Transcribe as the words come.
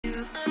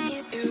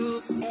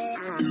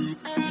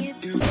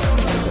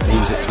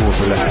it towards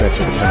the left edge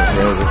of the penalty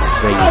area.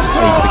 They was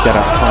able to get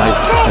up high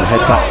and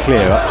head back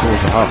clear up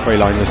towards the halfway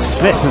line. With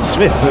Smith, and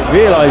Smith,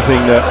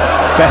 realising that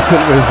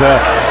Besant was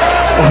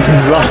off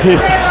his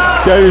line,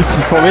 goes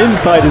from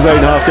inside his own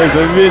half, goes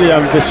for a really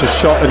ambitious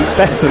shot, and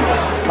Besant,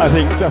 I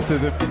think, just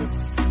as a...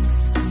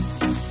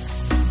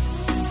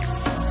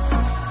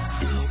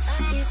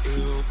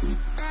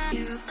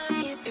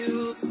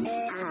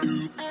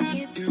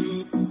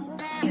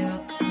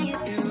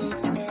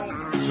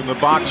 In the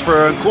box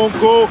for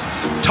Nkunku,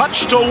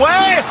 touched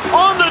away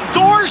on the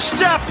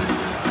doorstep,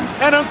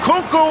 and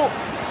Nkunku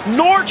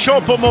nor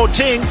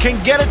Choupo-Moting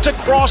can get it to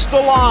cross the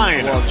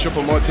line. Well,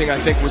 Choupo-Moting, I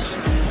think, was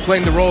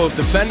playing the role of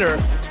defender.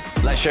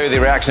 Let's show you the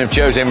reaction of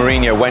Jose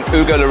Mourinho when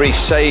Hugo Lloris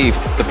saved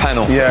the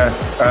penalty.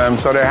 Yeah,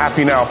 so they're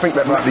happy now. I think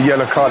that like the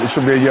yellow card, it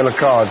should be a yellow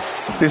card.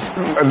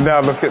 And now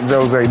look at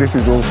Jose, this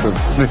is awesome.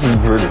 This is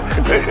brilliant.